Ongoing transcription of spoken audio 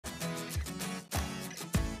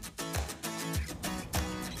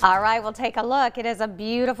All right, we'll take a look. It is a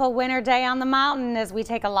beautiful winter day on the mountain as we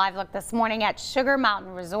take a live look this morning at Sugar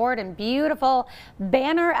Mountain Resort in beautiful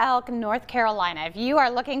Banner Elk, North Carolina. If you are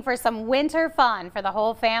looking for some winter fun for the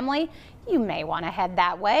whole family, you may want to head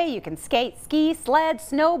that way. You can skate, ski, sled,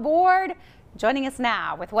 snowboard. Joining us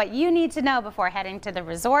now with what you need to know before heading to the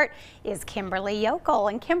resort is Kimberly Yokel.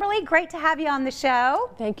 And Kimberly, great to have you on the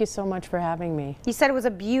show. Thank you so much for having me. You said it was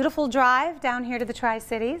a beautiful drive down here to the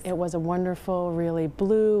Tri-Cities. It was a wonderful, really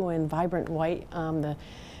blue and vibrant white. The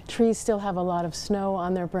trees still have a lot of snow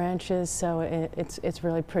on their branches, so it's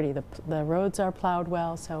really pretty. The roads are plowed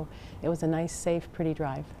well, so it was a nice, safe, pretty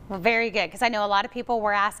drive. Well, very good, because I know a lot of people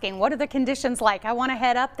were asking, what are the conditions like? I want to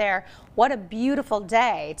head up there. What a beautiful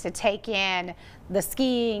day to take in the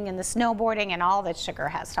skiing and the snowboarding and all that Sugar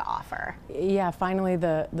has to offer. Yeah, finally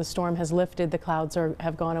the storm has lifted, the clouds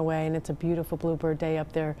have gone away, and it's a beautiful bluebird day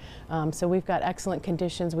up there. So we've got excellent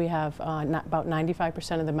conditions. We have about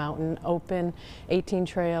 95% of the mountain open, 18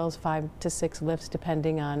 trails, 5 to 6 lifts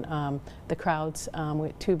depending on the crowds.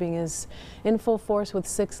 Tubing is in full force with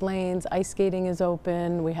 6 lanes. Ice skating is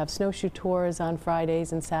open. We have snowshoe tours on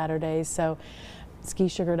Fridays and Saturdays. So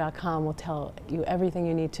skisugar.com will tell you everything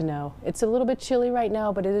you need to know. It's a little bit chilly right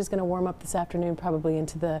now, but it is going to warm up this afternoon, probably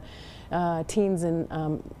into the teens and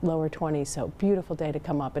lower 20s. So beautiful day to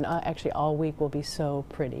come up, and actually all week will be so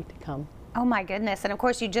pretty to come. Oh my goodness, and of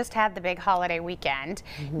course you just had the big holiday weekend.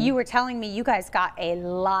 You were telling me you guys got a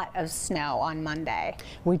lot of snow on Monday.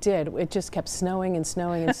 We did. It just kept snowing and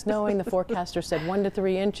snowing and snowing. The forecaster said 1 to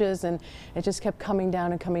 3 inches, and it just kept coming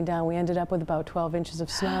down and coming down. We ended up with about 12 inches of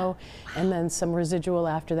snow and then some residual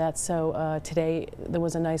after that. So today there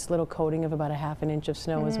was a nice little coating of about a ½ inch of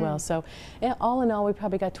snow as well. So yeah, all in all, we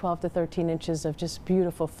probably got 12 to 13 inches of just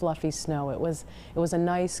beautiful fluffy snow. It was a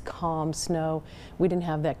nice calm snow. We didn't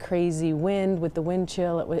have that crazy wind with the wind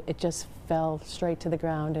chill. It just fell straight to the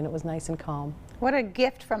ground, and it was nice and calm. What a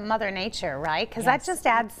gift from Mother Nature, right? Because Yes. that just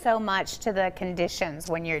adds so much to the conditions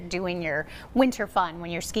when you're doing your winter fun,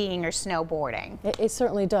 when you're skiing or snowboarding. It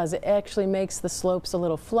certainly does. It actually makes the slopes a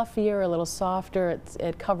little fluffier, a little softer.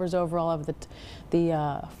 It covers over all of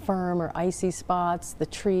the firm or icy spots. The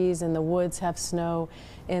trees and the woods have snow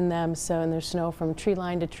in them, and there's snow from tree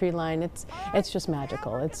line to tree line. It's just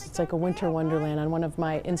magical. It's like a winter wonderland. On one of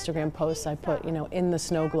my Instagram posts, I put, in the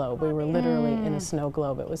snow globe. We were literally in a snow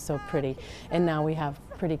globe. It was so pretty. And now we have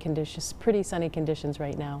pretty sunny conditions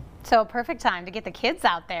right now. So a perfect time to get the kids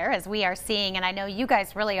out there, as we are seeing, and I know you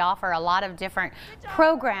guys really offer a lot of different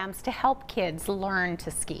programs to help kids learn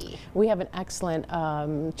to ski. We have an excellent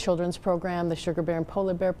children's program, the Sugar Bear and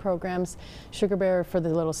Polar Bear programs. Sugar Bear are for the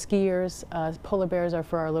little skiers, Polar Bears are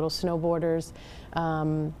for our little snowboarders,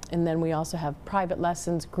 and then we also have private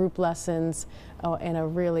lessons, group lessons, and a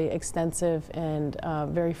really extensive and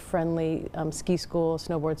very friendly ski school,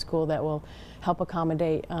 snowboard school that will help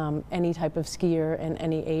accommodate any type of skier and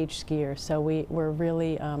any age skier. So we're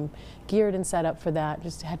really geared and set up for that.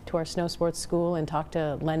 Just head to our snow sports school and talk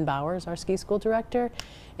to Len Bowers, our ski school director.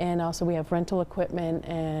 And also we have rental equipment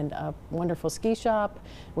and a wonderful ski shop.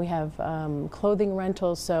 We have clothing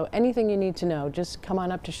rentals, so anything you need to know, just come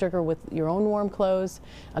on up to Sugar with your own warm clothes,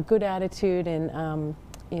 a good attitude, and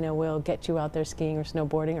we'll get you out there skiing or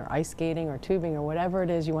snowboarding or ice skating or tubing or whatever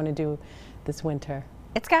it is you want to do this winter.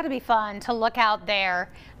 It's got to be fun to look out there.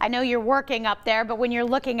 I know you're working up there, but when you're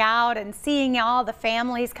looking out and seeing all the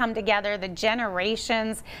families come together, the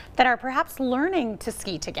generations that are perhaps learning to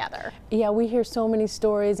ski together. Yeah, we hear so many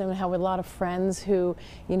stories, and we have a lot of friends who,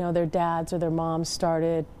 their dads or their moms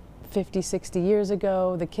started 50, 60 years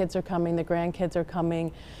ago. The kids are coming, the grandkids are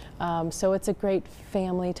coming. So it's a great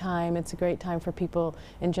family time. It's a great time for people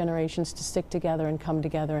in generations to stick together and come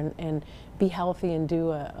together and be healthy and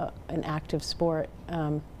do an active sport.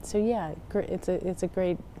 So yeah, it's a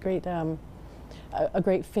great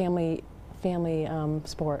family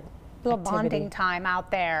sport. Little bonding time out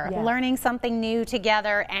there, learning something new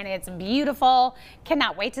together, and it's beautiful.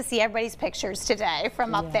 Cannot wait to see everybody's pictures today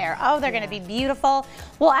from up there. Oh, they're going to be beautiful.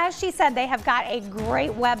 Well, as she said, they have got a great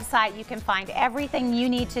website. You can find everything you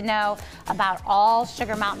need to know about all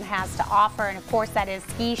Sugar Mountain has to offer, and of course that is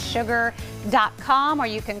skisugar.com, or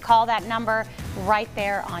you can call that number right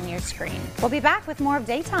there on your screen. We'll be back with more of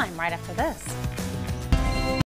Daytime right after this.